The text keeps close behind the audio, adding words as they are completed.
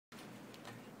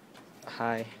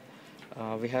Hi,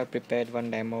 we have prepared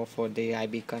one demo for the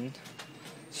iBeacon.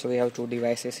 So we have two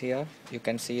devices here. You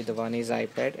can see the one is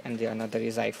iPad and the another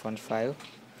is iPhone 5.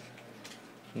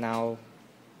 Now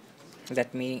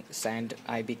let me send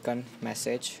iBeacon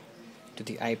message to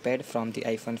the iPad from the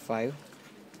iPhone 5.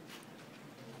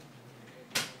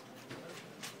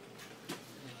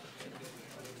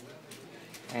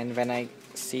 And when I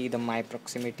see the my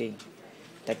proximity,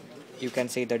 that you can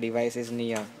see the device is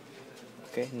near.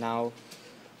 Okay, now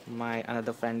my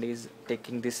another friend is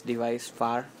taking this device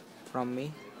far from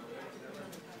me,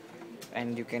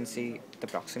 and you can see the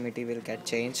proximity will get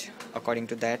changed according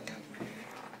to that.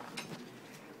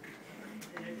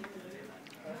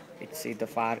 It see the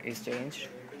far is changed,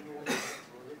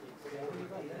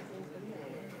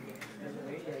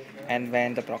 and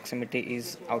when the proximity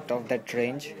is out of that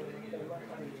range,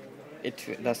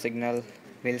 the signal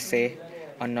will say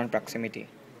unknown proximity,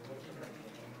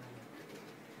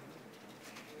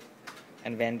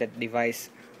 and when the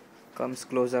device comes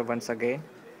closer once again,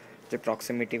 the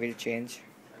proximity will change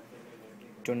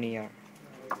to near,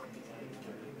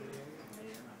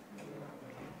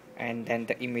 and then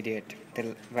the immediate,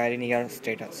 the very near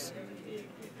status.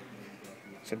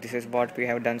 So this is what we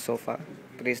have done so far.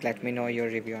 Please let me know your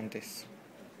review on this.